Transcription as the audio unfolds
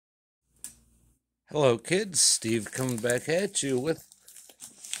Hello kids, Steve coming back at you with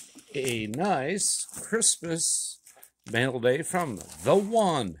a nice Christmas mail day from the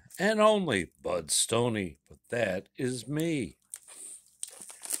one and only Bud Stoney, but that is me.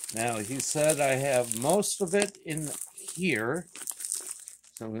 Now he said I have most of it in here,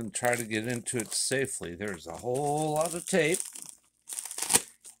 so I'm going to try to get into it safely. There's a whole lot of tape.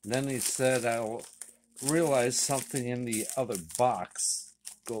 Then he said I'll realize something in the other box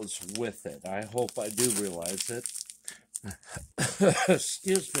goes with it. I hope I do realize it.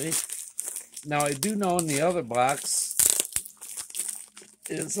 Excuse me. Now I do know in the other box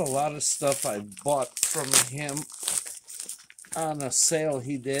is a lot of stuff I bought from him on a sale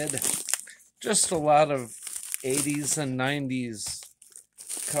he did. Just a lot of 80s and 90s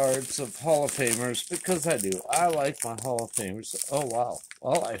cards of Hall of Famers, because I do. I like my Hall of Famers. Oh wow.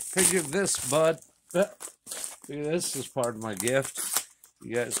 Well, I figured this, bud. This is part of my gift.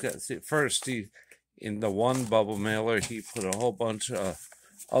 You guys got to see it. First, in the one bubble mailer, he put a whole bunch of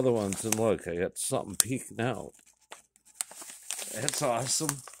other ones. And look, I got something peeking out. That's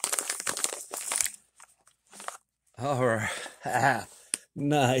awesome. All right.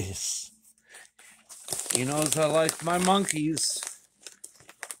 Nice. He knows I like my monkeys.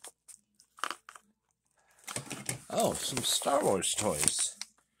 Oh, some Star Wars toys.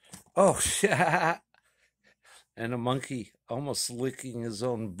 Oh, yeah. And a monkey almost licking his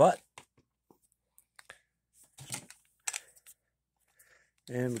own butt.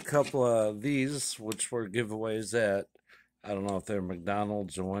 And a couple of these, which were giveaways at, I don't know if they're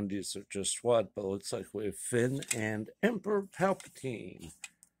McDonald's or Wendy's or just what, but it looks like we have Finn and Emperor Palpatine.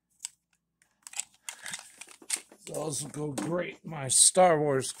 Those will go great in my Star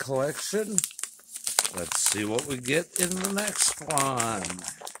Wars collection. Let's see what we get in the next one.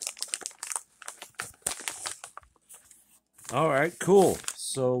 All right, cool.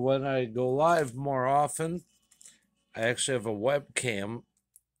 So when I go live more often, I actually have a webcam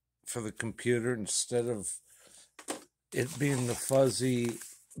for the computer instead of it being the fuzzy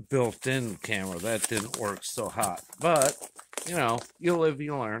built-in camera. That didn't work so hot. But, you know, you live,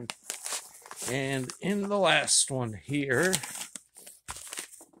 you learn. And in the last one here,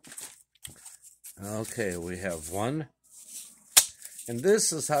 okay, we have one. And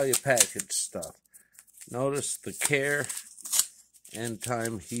this is how you package stuff. Notice the care and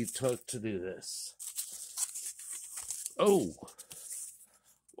time he took to do this. Oh,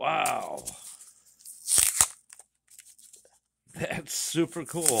 wow. That's super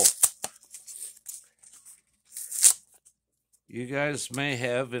cool. You guys may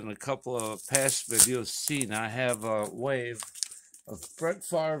have in a couple of past videos seen I have a wave of Brett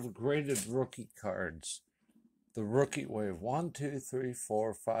Favre graded rookie cards. The rookie wave 1, 2, 3,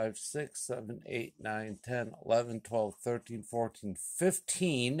 4, 5, 6, 7, 8, 9, 10, 11, 12, 13, 14,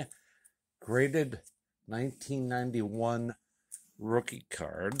 15 graded 1991 rookie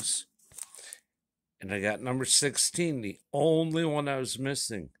cards. And I got number 16, the only one I was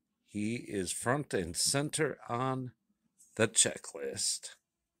missing. He is front and center on the checklist.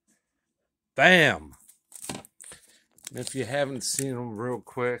 Bam! And if you haven't seen them real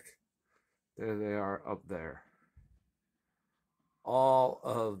quick, there they are up there. All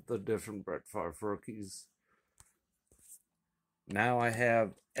of the different Brett Favre rookies. Now I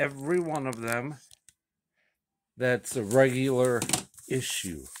have every one of them that's a regular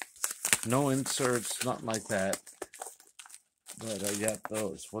issue. No inserts, nothing like that. But I got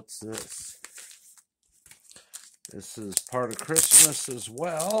those. What's this? This is part of Christmas as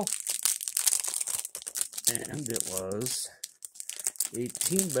well. And it was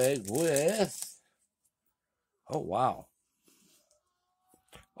 18 bag with, oh wow.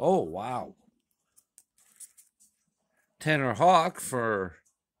 Oh wow. Tanner Hawk for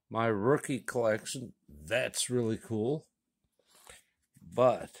my rookie collection. That's really cool.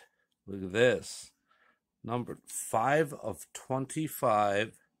 But look at this. Numbered 5 of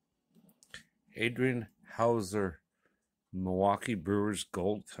 25. Adrian Hauser, Milwaukee Brewers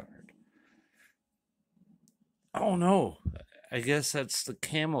gold card. Oh no, I guess that's the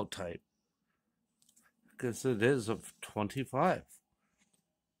camo type, because it is of 25.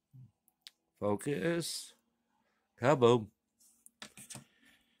 Focus. Kaboom.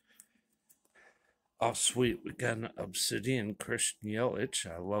 Oh, sweet. We got an Obsidian Christian Yelich.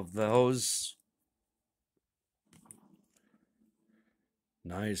 I love those.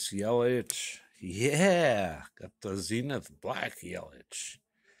 Nice Yelich. Yeah. Got the Zenith Black Yelich.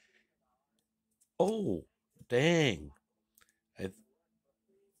 Oh, dang.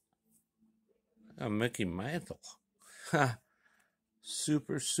 Mickey Mantle.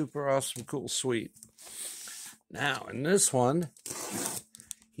 Super, super awesome, cool, sweet. Now, in this one,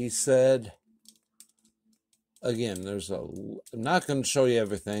 he said again, I'm not going to show you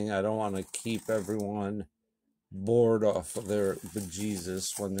everything. I don't want to keep everyone bored off of their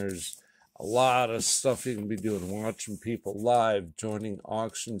bejesus when there's a lot of stuff you can be doing, watching people live, joining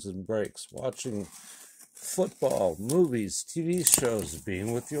auctions and breaks, watching football, movies, TV shows,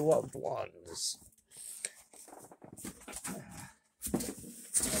 being with your loved ones.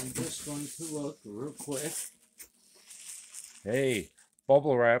 I'm just going to look real quick. Hey,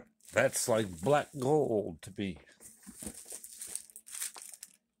 bubble wrap, that's like black gold to me.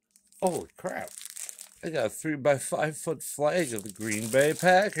 Holy crap. I got a 3x5 foot flag of the Green Bay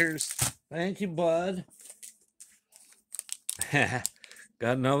Packers. Thank you, Bud. Got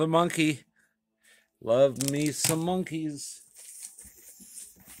another monkey. Love me some monkeys.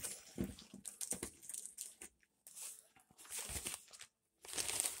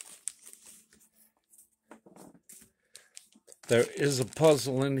 There is a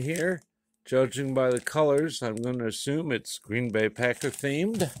puzzle in here. Judging by the colors, I'm going to assume it's Green Bay Packer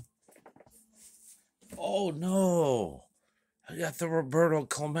themed. Oh no! I got the Roberto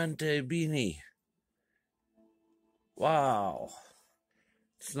Clemente beanie. Wow.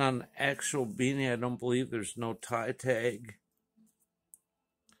 It's not an actual beanie, I don't believe. There's no tie tag.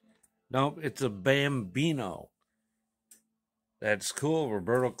 Nope, it's a Bambino. That's cool.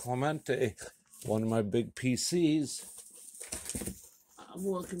 Roberto Clemente, one of my big PCs. I'm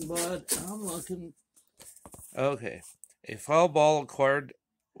looking, bud. I'm looking. Okay. A foul ball acquired.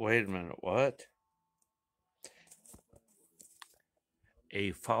 Wait a minute. What?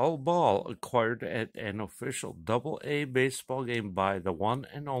 A foul ball acquired at an official Double-A baseball game by the one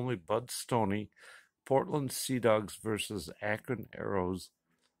and only Bud Stoney, Portland Sea Dogs versus Akron Arrows,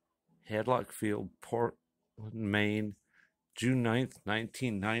 Hadlock Field, Portland, Maine, June 9th,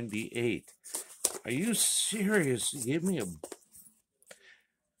 1998. Are you serious? You gave me a...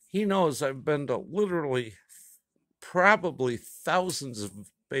 He knows I've been to literally probably thousands of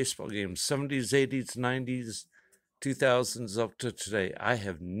baseball games, 70s, 80s, 90s, 2000s up to today. I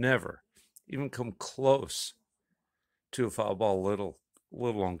have never even come close to a foul ball, little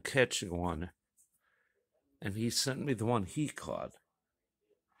on catching one. And he sent me the one he caught.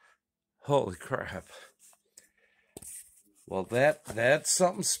 Holy crap. Well, that's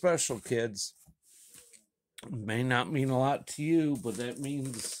something special, kids. It may not mean a lot to you, but that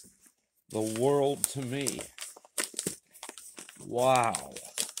means the world to me. Wow.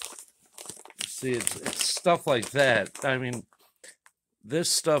 See, it's stuff like that. I mean,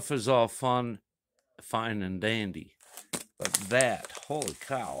 this stuff is all fun, fine and dandy. But that, holy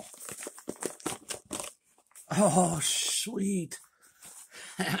cow. Oh, sweet.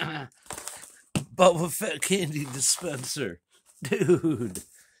 Boba Fett candy dispenser. Dude.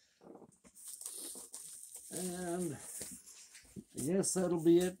 And I guess that'll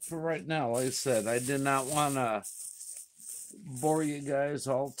be it for right now. Like I said, I did not want to bore you guys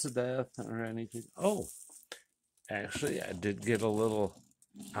all to death or anything. Oh, actually, I did get a little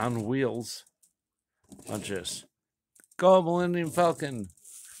on wheels. Watch this. Go Millennium Falcon.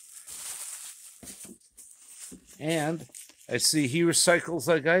 And I see he recycles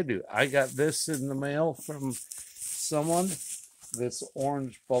like I do. I got this in the mail from someone, this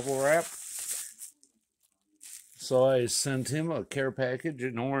orange bubble wrap. So I sent him a care package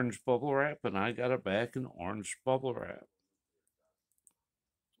in orange bubble wrap, and I got it back in orange bubble wrap.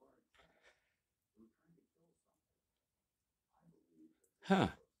 Huh.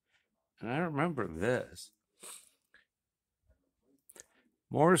 And I remember this.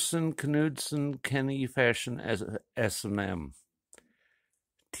 Morrison, Knudsen, Kenny Fashion as S&M.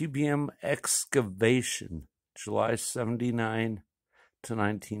 TBM Excavation, July 79 to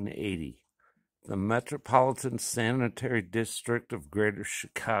 1980. The Metropolitan Sanitary District of Greater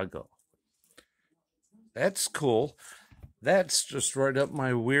Chicago. That's cool. That's just right up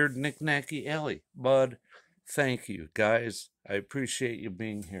my weird knick-knacky alley. Bud, thank you, guys. I appreciate you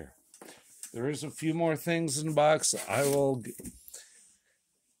being here. There is a few more things in the box I will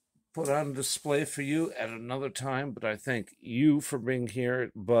put on display for you at another time, but I thank you for being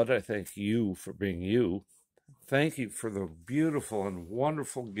here. Bud, I thank you for being you. Thank you for the beautiful and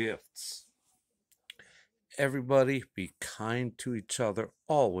wonderful gifts. Everybody, be kind to each other,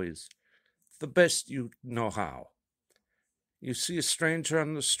 always, the best you know how. You see a stranger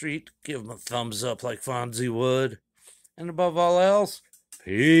on the street, give him a thumbs up like Fonzie would. And above all else,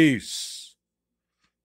 peace.